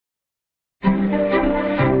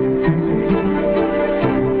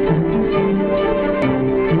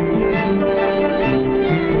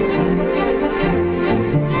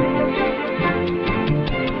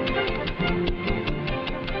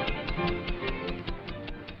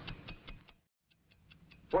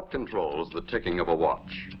What controls the ticking of a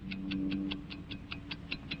watch?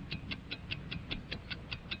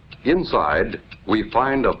 Inside, we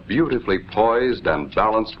find a beautifully poised and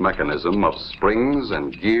balanced mechanism of springs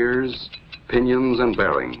and gears, pinions and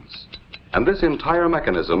bearings. And this entire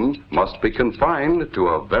mechanism must be confined to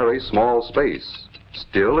a very small space.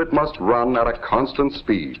 Still, it must run at a constant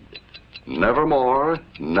speed, never more,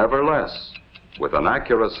 never less, with an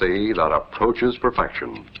accuracy that approaches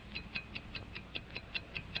perfection.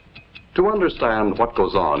 To understand what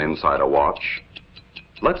goes on inside a watch,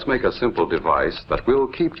 let's make a simple device that will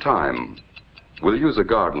keep time. We'll use a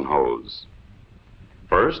garden hose.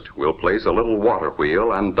 First, we'll place a little water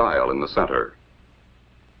wheel and dial in the center.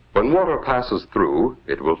 When water passes through,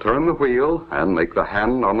 it will turn the wheel and make the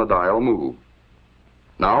hand on the dial move.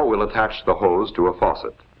 Now we'll attach the hose to a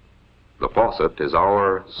faucet. The faucet is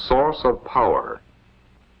our source of power.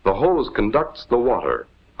 The hose conducts the water,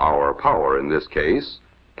 our power in this case,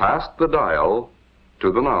 past the dial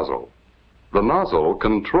to the nozzle. The nozzle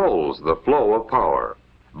controls the flow of power.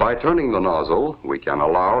 By turning the nozzle, we can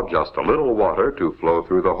allow just a little water to flow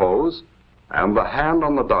through the hose, and the hand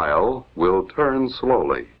on the dial will turn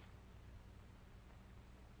slowly.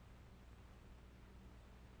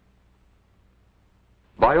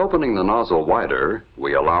 By opening the nozzle wider,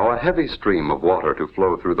 we allow a heavy stream of water to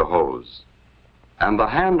flow through the hose, and the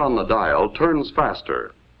hand on the dial turns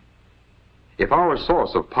faster. If our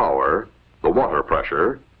source of power, the water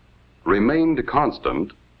pressure, remained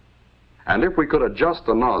constant, and if we could adjust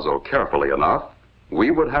the nozzle carefully enough,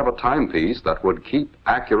 we would have a timepiece that would keep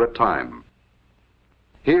accurate time.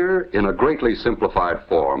 Here, in a greatly simplified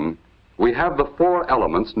form, we have the 4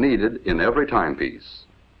 elements needed in every timepiece: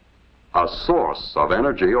 a source of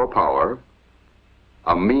energy or power,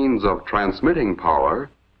 a means of transmitting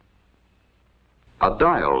power, a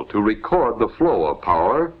dial to record the flow of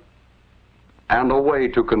power, and a way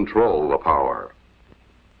to control the power.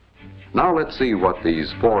 Now let's see what these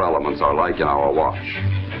 4 elements are like in our watch.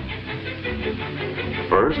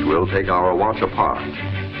 First, we'll take our watch apart,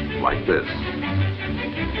 like this.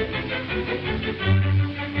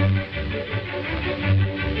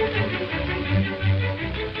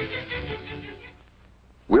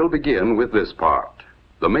 We'll begin with this part,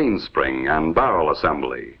 the mainspring and barrel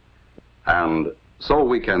assembly. And so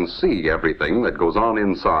we can see everything that goes on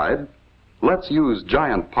inside, let's use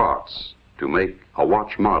giant parts to make a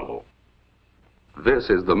watch model. This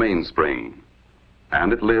is the mainspring,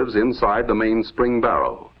 and it lives inside the mainspring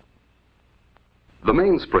barrel. The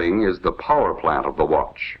mainspring is the power plant of the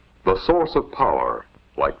watch, the source of power,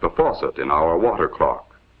 like the faucet in our water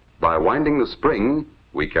clock. By winding the spring,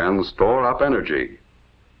 we can store up energy.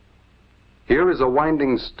 Here is a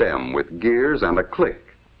winding stem with gears and a click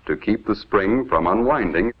to keep the spring from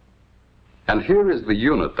unwinding. And here is the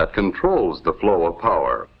unit that controls the flow of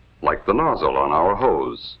power, like the nozzle on our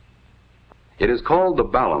hose. It is called the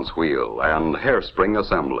balance wheel and hairspring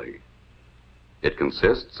assembly. It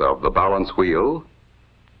consists of the balance wheel,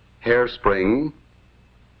 hairspring,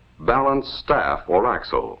 balance staff or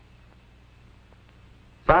axle.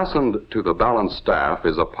 Fastened to the balance staff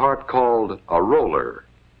is a part called a roller.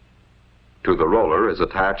 To the roller is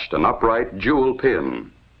attached an upright jewel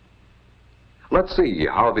pin. Let's see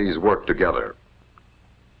how these work together.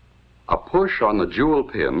 A push on the jewel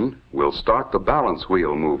pin will start the balance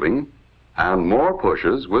wheel moving, and more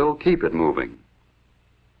pushes will keep it moving.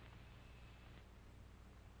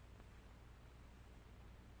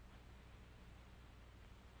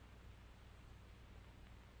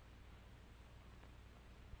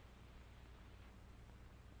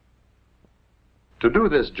 To do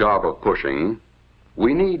this job of pushing,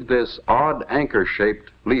 we need this odd anchor-shaped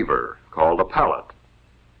lever called a pallet.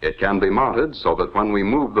 It can be mounted so that when we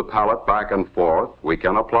move the pallet back and forth, we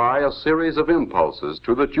can apply a series of impulses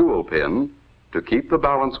to the jewel pin to keep the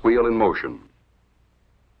balance wheel in motion.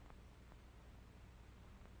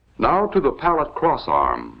 Now to the pallet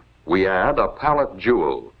crossarm, we add a pallet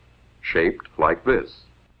jewel, shaped like this.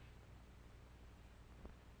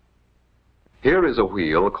 Here is a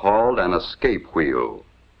wheel called an escape wheel,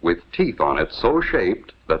 with teeth on it so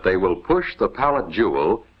shaped that they will push the pallet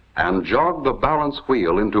jewel and jog the balance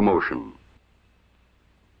wheel into motion.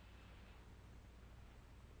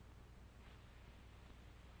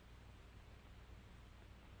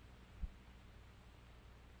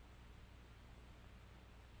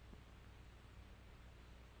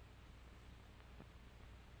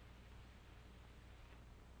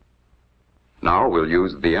 Now we'll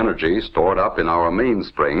use the energy stored up in our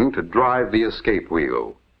mainspring to drive the escape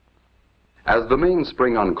wheel. As the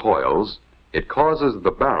mainspring uncoils, it causes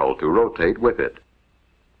the barrel to rotate with it.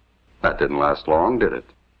 That didn't last long, did it?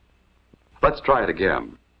 Let's try it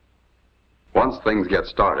again. Once things get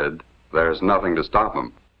started, there's nothing to stop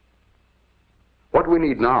them. What we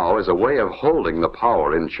need now is a way of holding the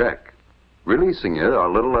power in check, releasing it a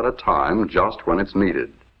little at a time just when it's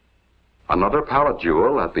needed. Another pallet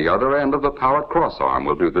jewel at the other end of the pallet crossarm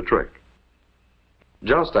will do the trick.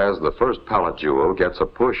 Just as the first pallet jewel gets a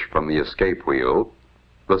push from the escape wheel,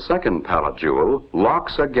 the second pallet jewel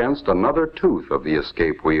locks against another tooth of the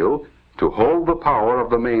escape wheel to hold the power of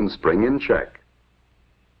the mainspring in check.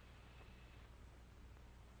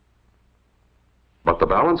 But the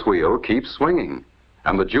balance wheel keeps swinging,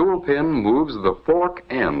 and the jewel pin moves the fork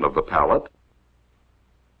end of the pallet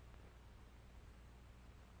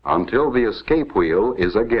until the escape wheel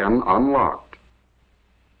is again unlocked.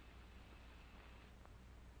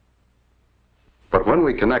 But when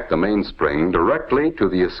we connect the mainspring directly to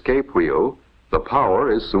the escape wheel, the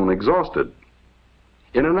power is soon exhausted.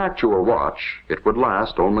 In an actual watch, it would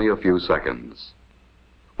last only a few seconds.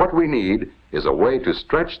 What we need is a way to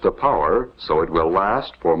stretch the power so it will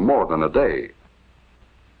last for more than a day.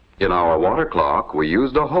 In our water clock, we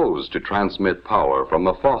used a hose to transmit power from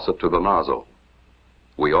the faucet to the nozzle.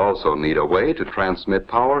 We also need a way to transmit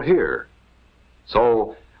power here.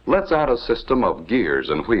 So let's add a system of gears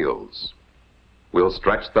and wheels. We'll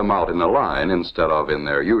stretch them out in a line instead of in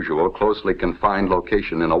their usual closely confined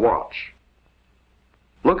location in a watch.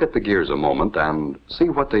 Look at the gears a moment and see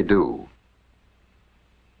what they do.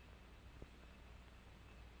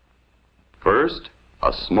 First,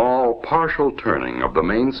 a small partial turning of the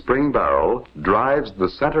mainspring barrel drives the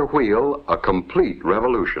center wheel a complete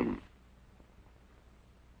revolution.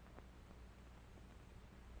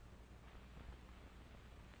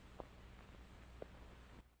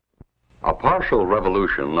 A partial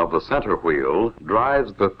revolution of the center wheel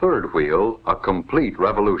drives the third wheel a complete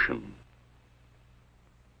revolution.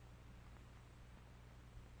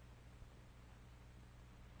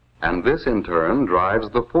 And this in turn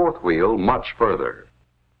drives the fourth wheel much further.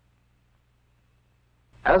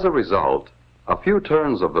 As a result, a few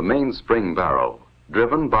turns of the mainspring barrel,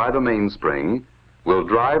 driven by the mainspring, will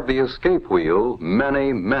drive the escape wheel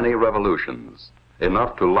many, many revolutions,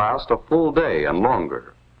 enough to last a full day and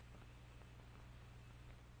longer.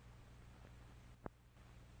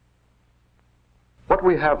 What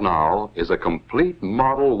we have now is a complete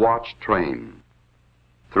model watch train.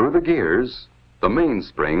 Through the gears, the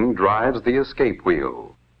mainspring drives the escape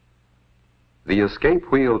wheel. The escape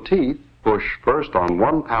wheel teeth push first on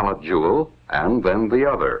one pallet jewel and then the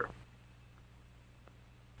other.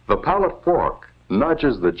 The pallet fork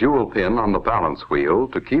nudges the jewel pin on the balance wheel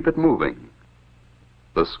to keep it moving.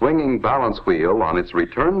 The swinging balance wheel on its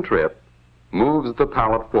return trip moves the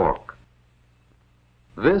pallet fork.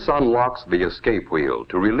 This unlocks the escape wheel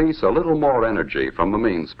to release a little more energy from the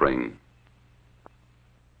mainspring.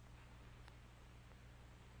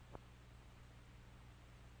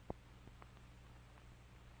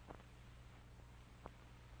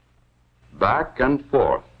 Back and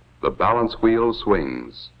forth, the balance wheel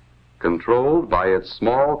swings, controlled by its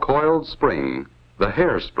small coiled spring, the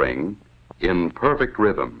hairspring, in perfect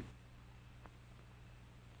rhythm.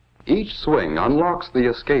 Each swing unlocks the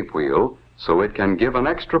escape wheel so it can give an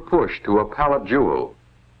extra push to a pallet jewel,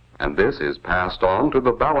 and this is passed on to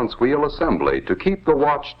the balance wheel assembly to keep the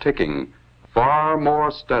watch ticking far more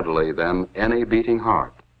steadily than any beating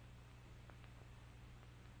heart.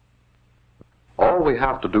 All we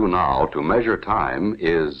have to do now to measure time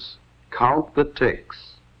is count the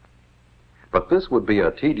ticks. But this would be a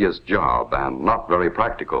tedious job and not very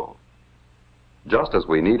practical. Just as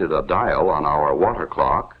we needed a dial on our water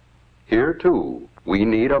clock, here too we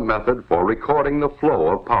need a method for recording the flow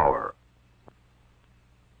of power.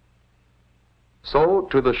 So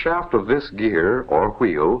to the shaft of this gear or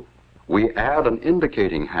wheel, we add an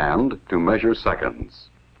indicating hand to measure seconds.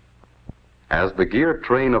 As the gear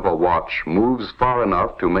train of a watch moves far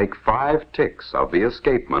enough to make 5 ticks of the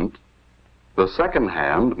escapement, the second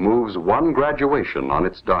hand moves 1 graduation on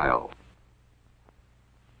its dial.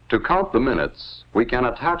 To count the minutes, we can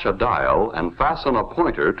attach a dial and fasten a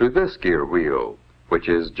pointer to this gear wheel, which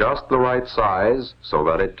is just the right size so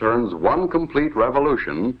that it turns 1 complete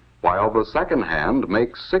revolution while the second hand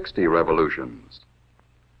makes 60 revolutions.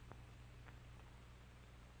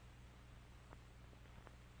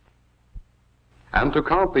 And to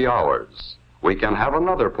count the hours, we can have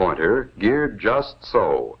another pointer geared just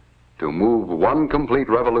so, to move 1 complete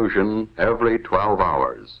revolution every 12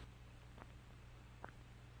 hours.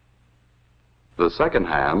 The second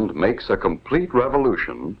hand makes a complete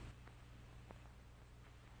revolution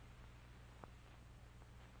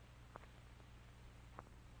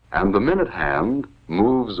and the minute hand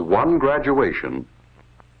moves 1 graduation,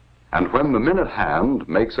 And when the minute hand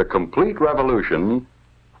makes a complete revolution,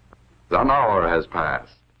 an hour has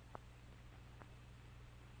passed.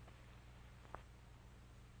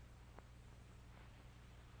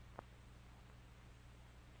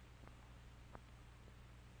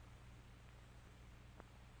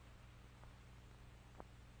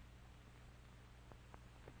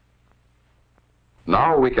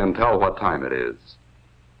 Now we can tell what time it is.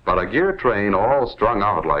 But a gear train all strung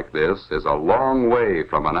out like this is a long way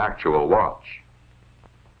from an actual watch.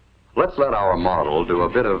 Let's let our model do a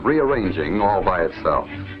bit of rearranging all by itself.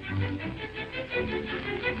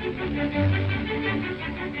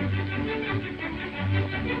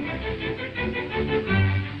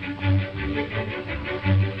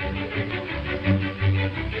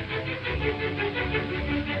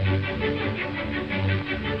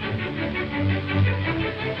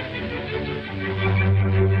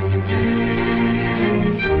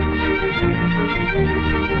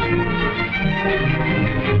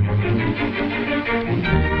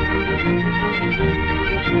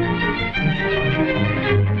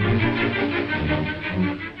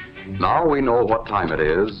 Now we know what time it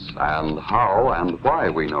is, and how and why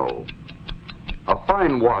we know. A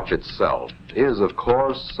fine watch itself is, of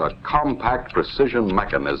course, a compact precision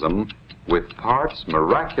mechanism with parts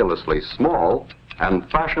miraculously small and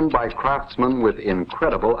fashioned by craftsmen with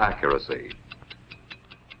incredible accuracy.